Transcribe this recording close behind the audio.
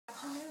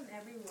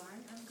everyone.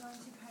 I'm going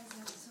to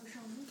present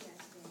social media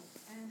today,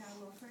 and I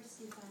will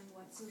first define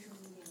what social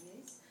media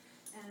is,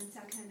 and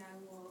second, I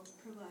will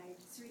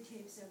provide 3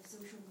 tips of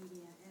social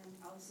media, and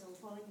also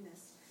following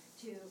this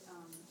to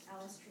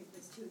illustrate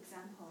with 2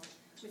 examples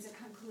with a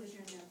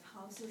conclusion of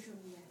how social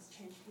media has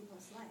changed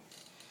people's life.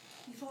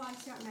 Before I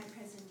start my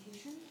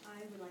presentation,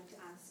 I would like to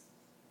ask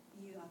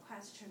you a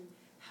question.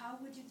 How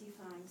would you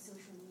define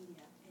social media?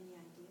 Any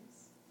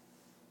ideas?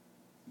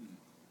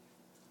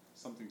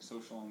 Something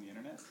social on the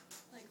internet?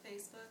 Like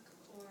Facebook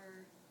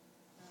or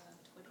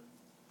Twitter?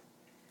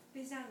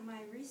 Based on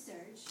my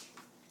research,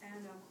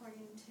 and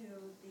according to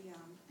the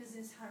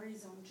Business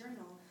Horizon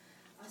Journal,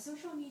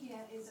 social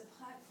media is a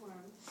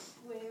platform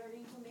where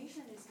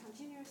information is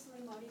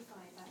continuously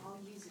modified by all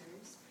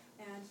users,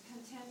 and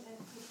content and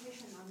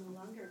application are no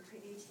longer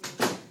created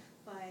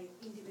by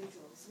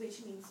individuals,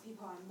 which means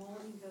people are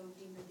more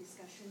involved in the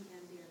discussion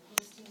and they are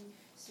posting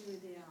through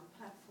the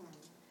platform.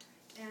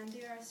 And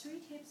there are 3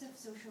 types of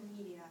social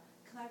media: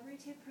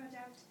 collaborative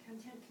product,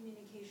 content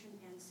communication,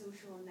 and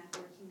social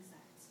networking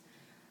sites.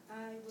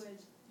 I would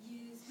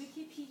use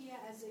Wikipedia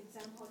as an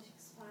example to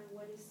explain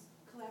what is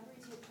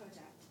collaborative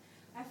product.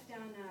 I've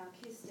done a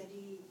case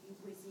study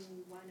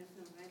within one of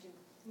the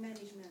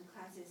management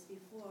classes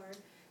before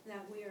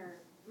that we are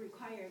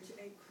required to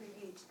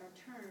create a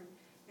term,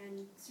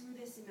 and through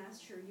this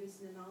semester use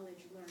the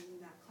knowledge learned in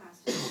that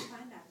class to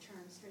define that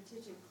term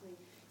strategically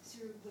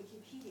through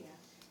Wikipedia.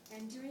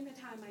 And during the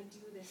time I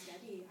do the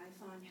study, I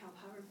found how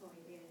powerful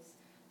it is.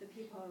 The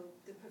people,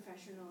 the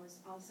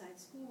professionals outside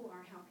school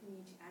are helping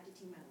me to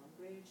editing my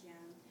language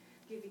and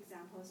give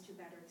examples to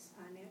better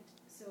explain it,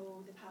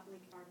 so the public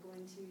are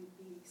going to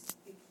be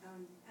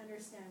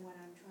understand what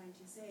I'm trying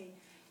to say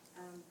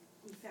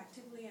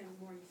effectively and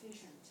more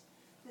efficient.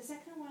 The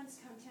second one is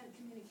content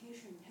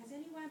communication. Has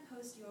anyone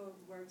posted your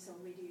works or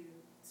video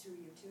through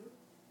YouTube?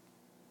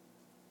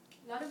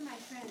 A lot of my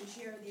friends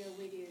share their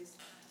videos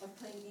of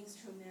playing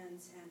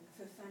instruments and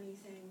for funny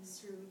things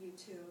through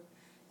YouTube.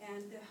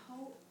 And the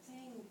whole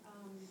thing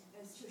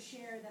is to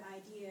share the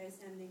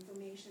ideas and the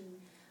information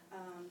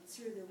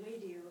through the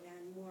video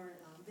and more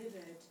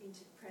vivid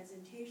into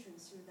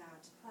presentations through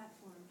that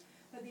platform.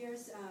 But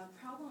there's a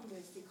problem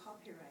with the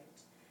copyright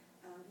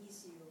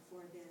issue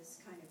for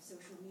this kind of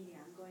social media.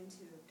 I'm going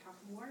to talk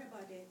more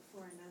about it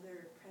for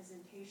another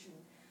presentation.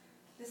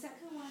 The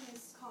second one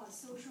is called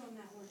social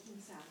networking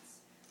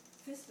sites.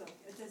 Facebook.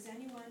 Does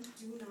anyone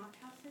do not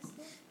have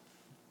Facebook?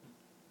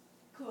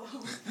 Cool.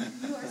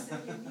 You are so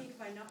unique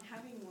by not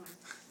having one.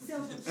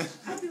 So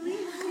I believe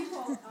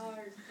people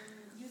are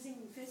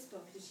using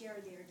Facebook to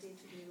share their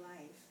day-to-day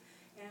life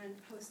and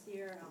post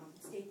their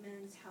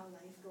statements, how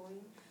life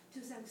going. To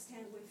some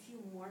extent, we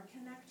feel more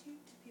connected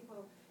to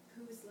people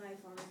whose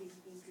life already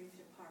been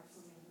drifted apart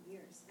for many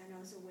years. And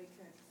also we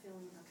could feel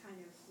a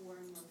kind of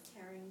warm of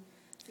caring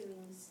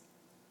feelings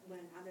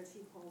when other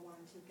people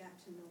want to get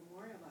to know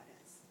more about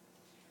us.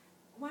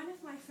 One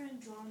of my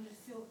friends joined a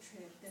field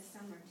trip this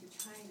summer to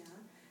China,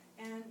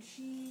 and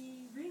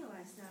she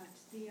realized that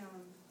the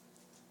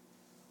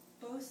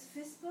both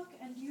Facebook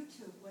and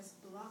YouTube was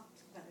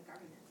blocked by the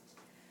government.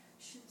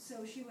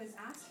 So she was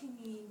asking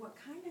me, what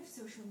kind of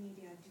social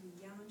media do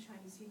young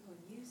Chinese people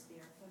use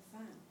there for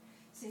fun,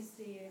 since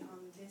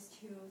these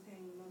 2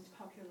 things, most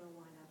popular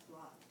one, are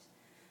blocked.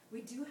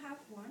 We do have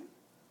one,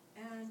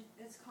 and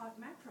it's called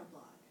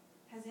Macroblog.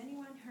 Has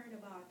anyone heard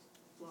about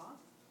blog?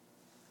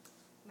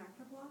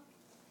 Macroblog?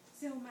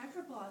 So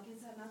Microblog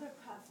is another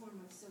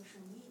platform of social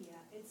media.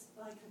 It's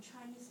like a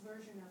Chinese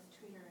version of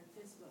Twitter and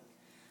Facebook.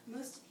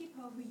 Most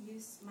people who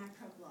use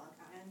Microblog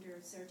are under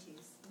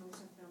 30s.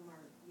 Most of them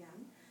are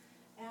young.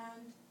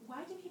 And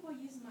why do people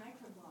use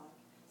Microblog?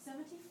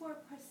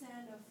 74%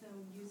 of them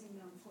using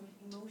them for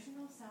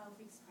emotional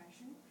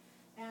self-expression,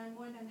 and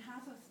more than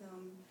half of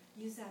them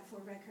use that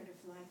for record of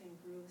life and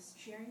growth,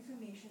 share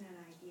information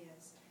and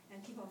ideas. And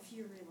people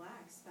feel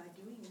relaxed by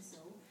doing so.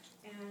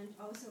 And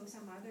also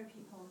some other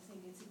people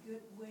think it's a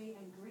good way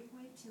and great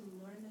way to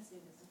learn the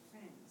status of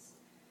friends.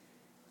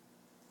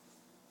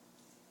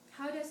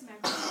 How does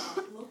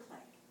microblog look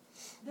like?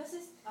 This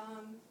is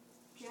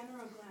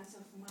general glance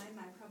of my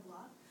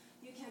microblog.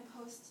 You can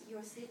post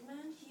your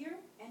statement here,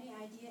 any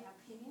idea,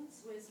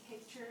 opinions with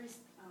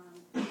pictures,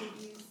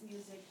 reviews,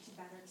 music to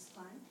better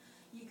explain.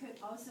 You could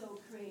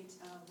also create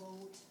a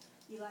vote,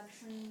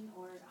 election,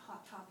 or a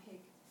hot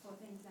topic for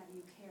things that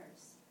you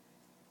cares.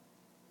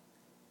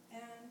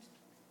 And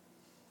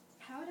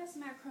how does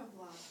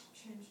microblog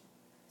change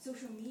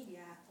social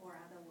media, or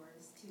other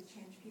words, to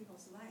change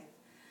people's life?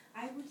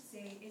 I would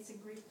say it's a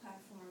great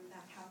platform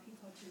that helps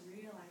people to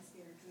realize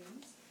their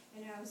dreams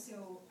and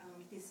also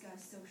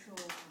discuss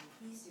social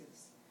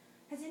issues.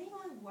 Has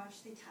anyone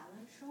watched the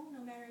talent show,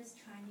 no matter it's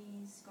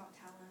Chinese Got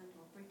Talent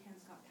or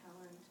Britain's Got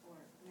Talent or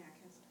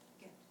America's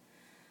Get?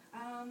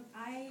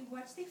 I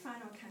watched the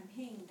final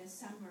campaign this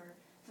summer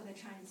for the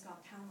Chinese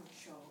Got Talent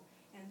show,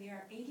 and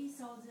there are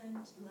 80,000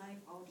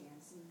 live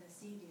audience in the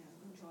stadium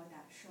who enjoy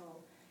that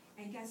show.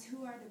 And guess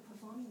who are the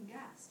performing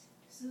guests?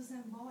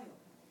 Susan Boyle.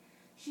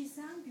 She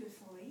sang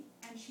beautifully,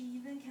 and she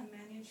even can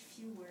manage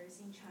few words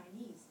in in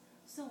Chinese,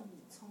 送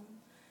你葱.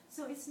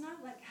 So it's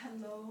not like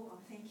hello or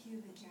thank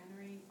you, the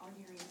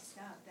ordinary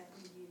stuff that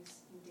we use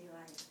in daily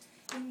life.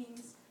 It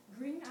means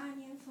green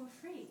onion for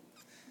free.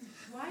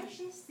 Why is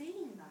she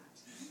saying that?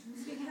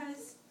 It's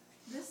because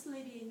this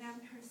lady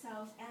named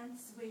herself Aunt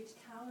Sweet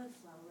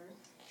Cauliflower.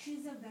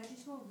 She's a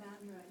vegetable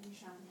vendor in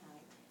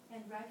Shanghai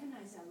and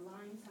recognized a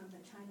line from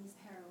the Chinese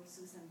hero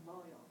Susan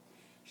Boyle.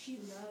 She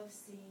loves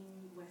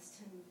seeing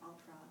Western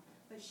opera,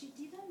 but she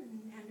didn't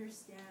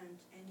understand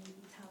any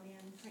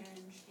Italian,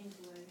 French,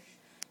 English.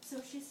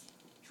 So she's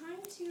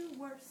trying to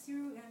work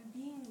through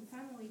and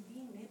finally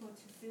being able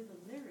to feel the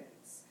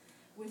lyrics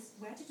with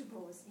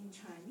vegetables in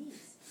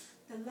Chinese.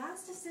 The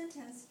last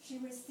sentence she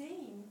was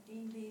saying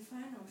in the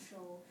final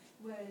show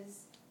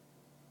was,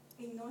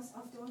 in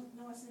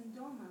Northern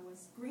Doma,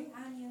 was green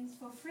onions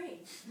for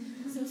free.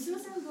 So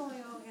Susan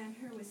Boyle and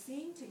her were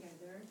singing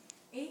together,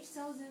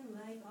 8,000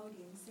 live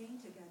audience singing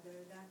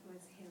together. That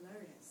was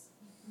hilarious.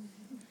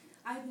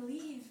 I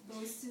believe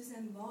both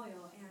Susan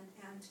Boyle and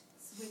Aunt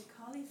Sweet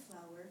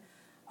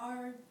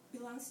Cauliflower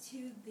belongs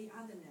to the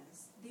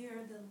otherness. They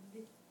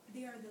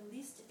are the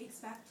least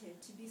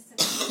expected to be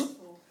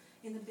successful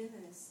in the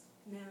business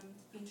named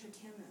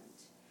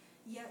entertainment.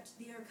 Yet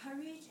their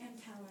courage and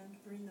talent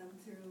bring them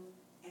through,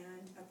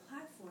 and a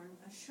platform,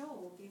 a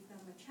show, give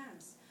them a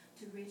chance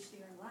to reach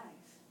their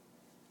life.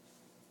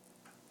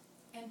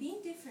 And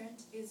being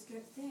different is a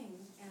good thing,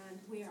 and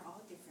we are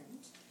all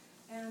different.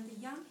 And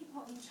the young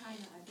people in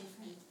China are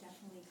different,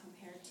 definitely,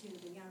 compared to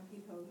the young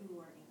people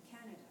who are in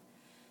Canada.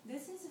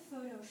 This is a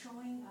photo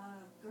showing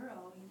a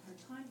girl in her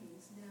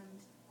 20s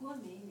named Guo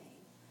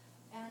Meimei.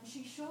 And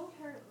she showed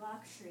her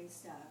luxury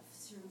stuff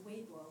through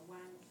Weibo.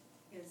 One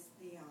is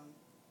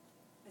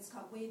it's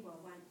called Weibo,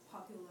 one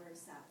popular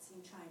site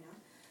in China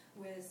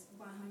with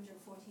 114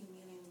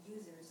 million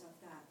users of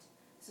that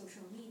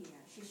social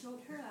media. She showed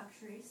her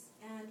luxuries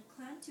and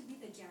claimed to be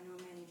the general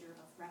manager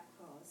of Red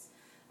Cross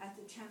at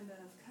the Chamber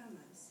of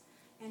Commerce.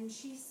 And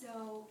she's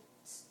so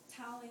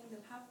telling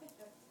the public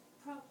that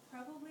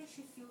probably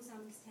she feels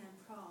some extent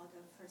proud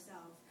of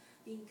herself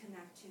being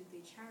connected to the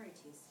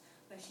charities,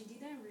 but she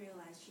didn't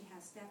realize she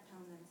had stepped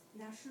on a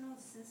national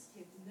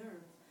sensitive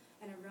nerve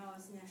and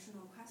aroused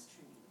national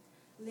questioning.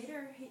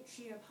 Later,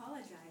 she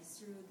apologized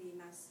through the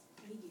mass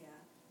media,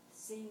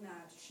 saying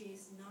that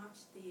she's not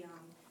the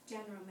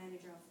general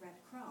manager of Red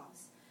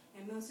Cross,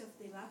 and most of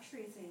the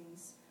luxury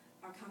things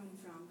are coming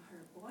from her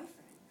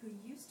boyfriend, who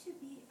used to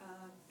be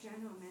a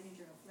general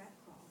manager of Red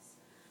Cross.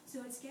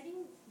 So it's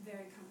getting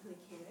very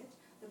complicated.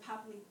 The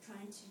public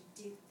trying to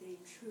dig the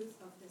truth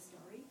of the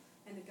story,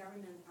 and the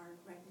government are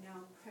right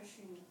now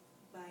pressuring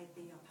by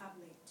the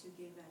public to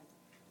give an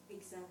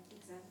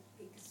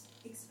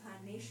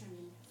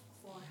explanation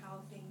for how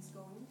things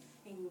going,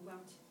 and we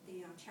want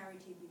the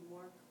charity to be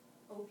more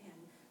open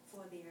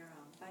for their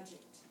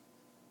budget.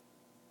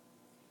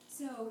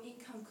 So in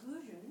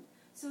conclusion,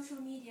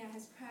 social media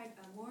has provided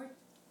a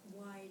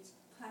worldwide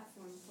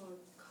platform for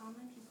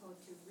common people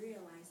to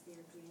realize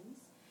their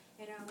dreams,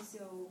 and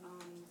also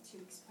to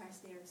express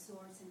their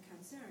thoughts and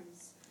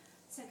concerns.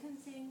 Second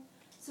thing,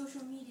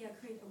 social media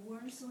create a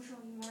warm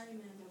social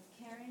environment of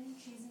caring,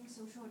 chasing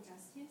social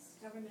justice.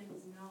 Government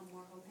is now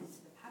more open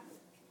to the public.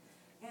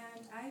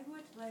 And I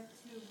would like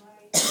to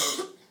write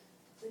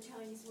the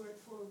Chinese word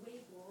for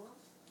Weibo,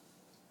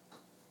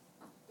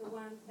 the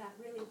one that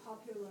really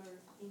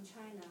popular in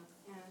China,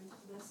 and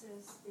this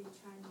is the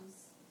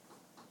Chinese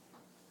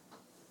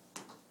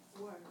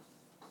word.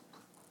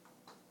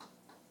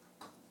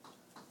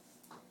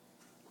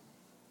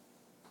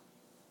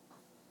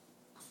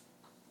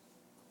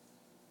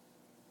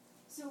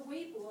 So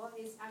Weibo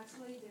is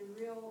actually the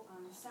real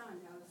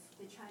sound of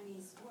the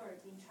Chinese word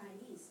in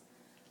Chinese.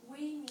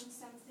 Wei means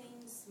something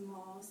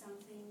small,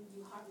 something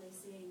you hardly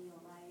see in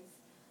your life,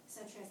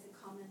 such as the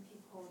common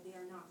people. They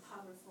are not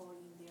powerful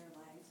in their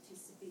life to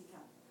speak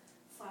up,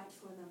 fight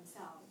for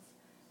themselves,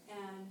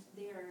 and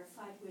they are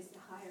fight with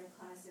the higher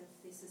class of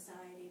the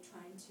society,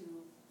 trying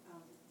to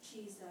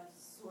achieve a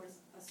sort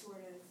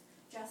of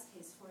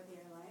justice for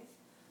their life.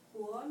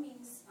 Guo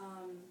means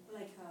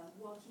like a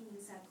walking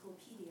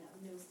encyclopedia,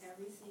 knows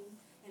everything,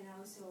 and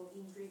also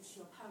enrich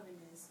your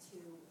powerlessness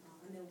to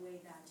in a way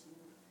that you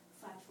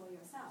fight for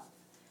yourself.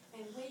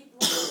 And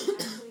Weibo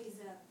actually is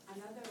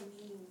another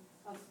meaning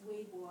of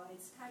Weibo.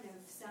 It kind of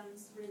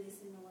sounds really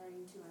similar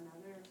into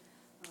another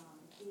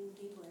in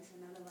English,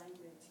 another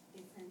language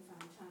different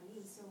from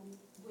Chinese. So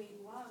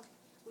Weibo,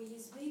 we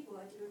use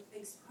Weibo to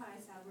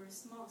express our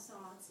small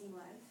thoughts in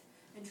life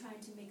and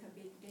trying to make a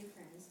big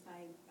difference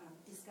by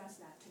discuss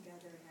that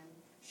together and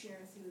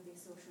share through the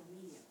social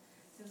media.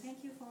 So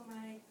thank you for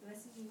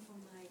listening for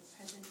my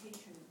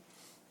presentation.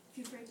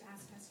 Feel free to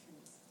ask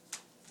questions.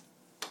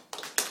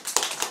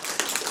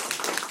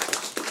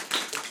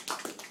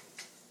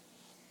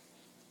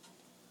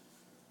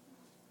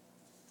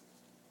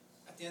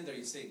 At the end there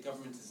you say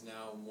government is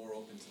now more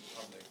open to the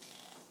public.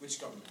 Which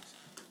government?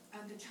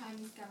 The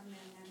Chinese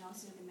government and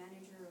also the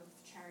manager of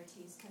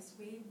charities, because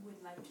we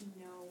would like to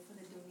know for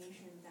the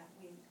donation that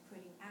we put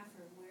in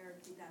effort, where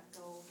did that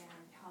go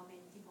and how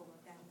many people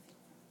will benefit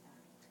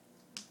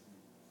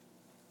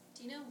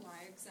Do you know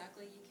why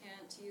exactly you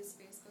can't use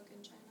Facebook in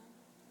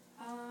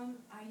China?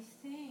 I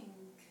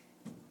think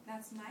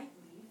that's my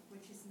belief,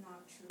 which is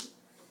not true,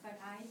 but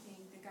I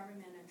think the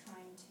government are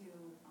trying to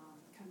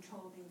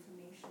control the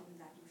information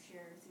that you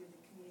share through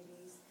the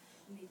communities,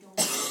 and they don't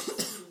want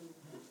to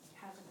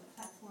have the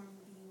platform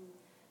being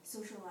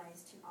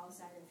socialized to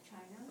outside of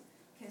China,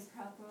 because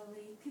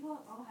probably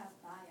people all have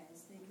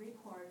bias. They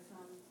report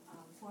from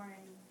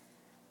foreign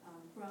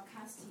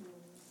broadcasting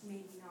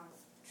maybe not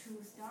true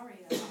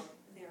story about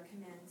their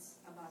comments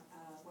about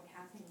what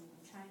happened in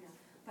China.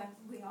 But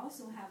we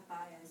also have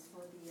bias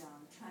for the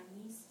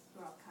Chinese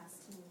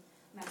broadcasting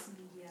mass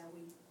media.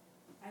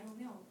 I don't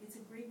know, it's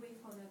a great way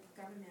for the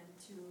government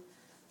to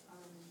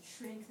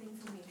shrink the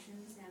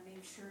information and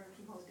make sure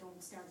people don't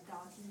start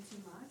doubting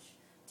too much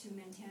to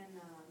maintain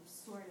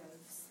sort of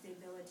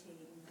stability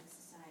in the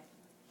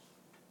society.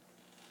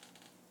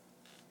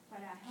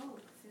 But I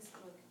hope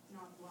Facebook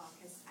not block,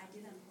 because I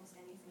didn't post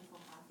anything for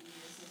half a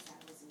year since I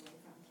was away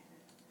from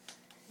Canada.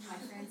 My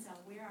friends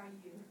are, where are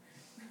you?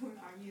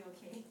 Are you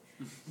okay?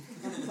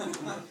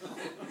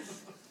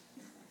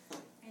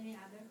 Any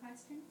other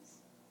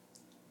questions?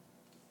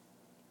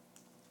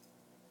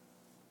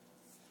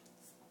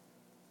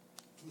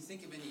 Can you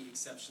think of any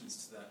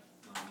exceptions to that?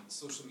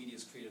 Social media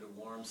has created a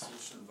warm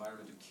social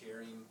environment of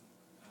caring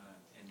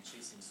and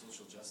chasing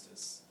social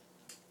justice.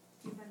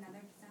 Give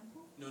another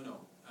example?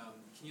 No.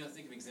 Can you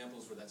think of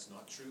examples where that's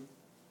not true?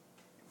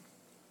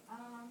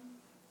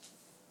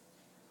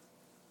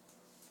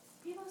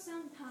 People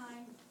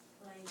sometimes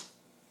like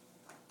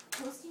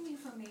posting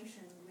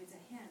information with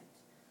a hint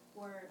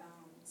or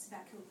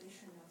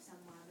speculation of some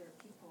other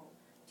people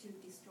to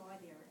destroy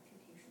their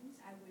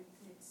reputations. I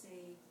would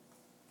say,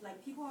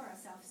 like, people are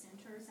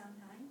self-centered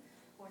sometimes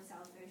or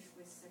selfish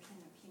with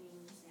certain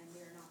opinions and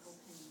they're not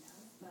open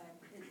enough.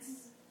 But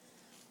it's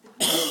the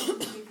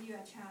people give you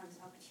a chance,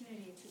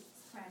 opportunity to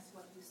express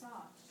what you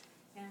saw,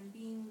 and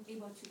being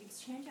able to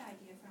exchange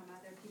ideas from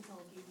other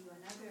people give you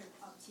another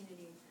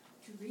opportunity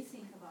to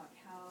rethink about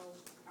how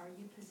are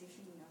you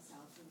positioning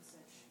yourself in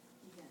such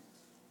event,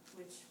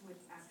 which would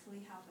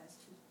actually help us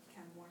to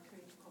become more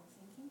critical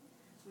thinking.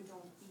 We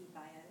don't be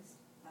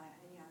biased by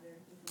any other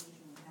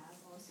information we have.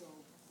 Also,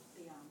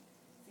 the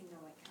thing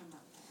that would come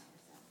up by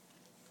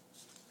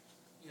ourselves.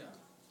 Yeah.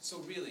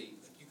 So really,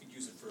 you could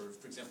use it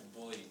for example,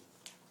 bullying,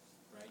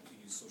 right? You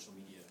use social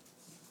media,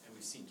 and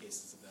we've seen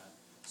cases of that.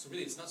 So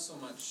really, it's not so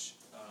much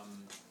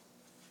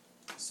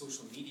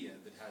social media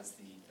that has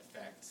the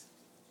effect,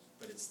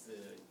 but it's the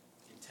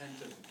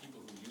intent of the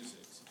people who use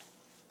it.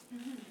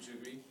 Mm-hmm. Would you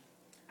agree?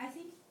 I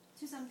think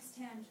to some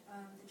extent,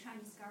 the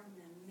Chinese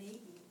government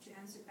maybe, to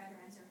better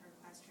answer her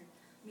question,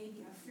 may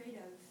be afraid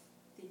of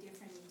the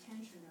different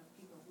intention of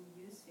people who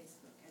use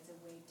Facebook as a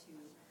way to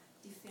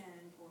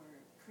defend or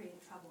create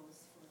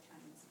troubles for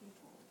Chinese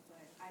people.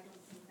 But I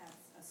don't think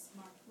that's a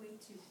smart way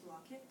to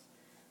block it,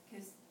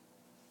 because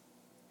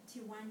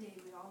till one day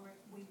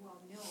we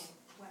will know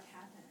what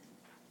happened,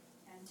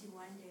 and till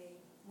one day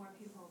more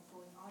people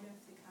going out of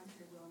the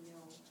country will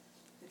know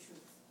the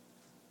truth.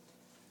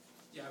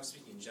 Yeah, I was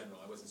speaking in general.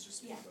 I wasn't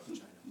just speaking about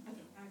China.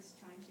 Okay,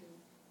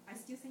 Yeah. I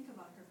still think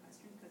about her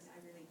question because I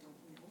really don't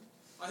know.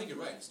 I think you're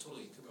right. It's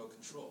totally about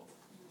control.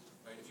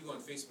 Right? If you go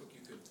on Facebook,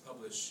 you could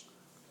publish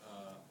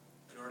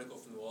an article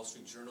from the Wall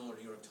Street Journal or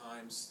New York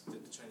Times that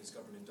the Chinese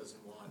government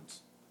doesn't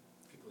want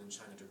people in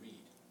China to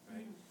read,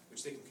 right? Mm-hmm.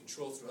 Which they can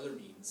control through other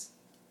means,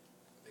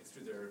 like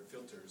through their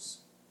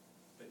filters.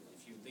 But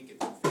if you link it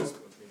to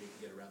Facebook, maybe you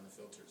can get around the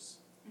filters.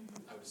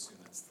 Mm-hmm. I would assume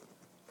that's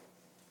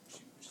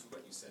which is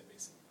what you said,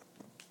 basically.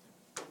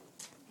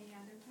 Any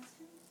other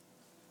questions?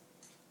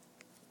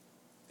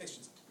 Thanks,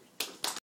 Jinzhong.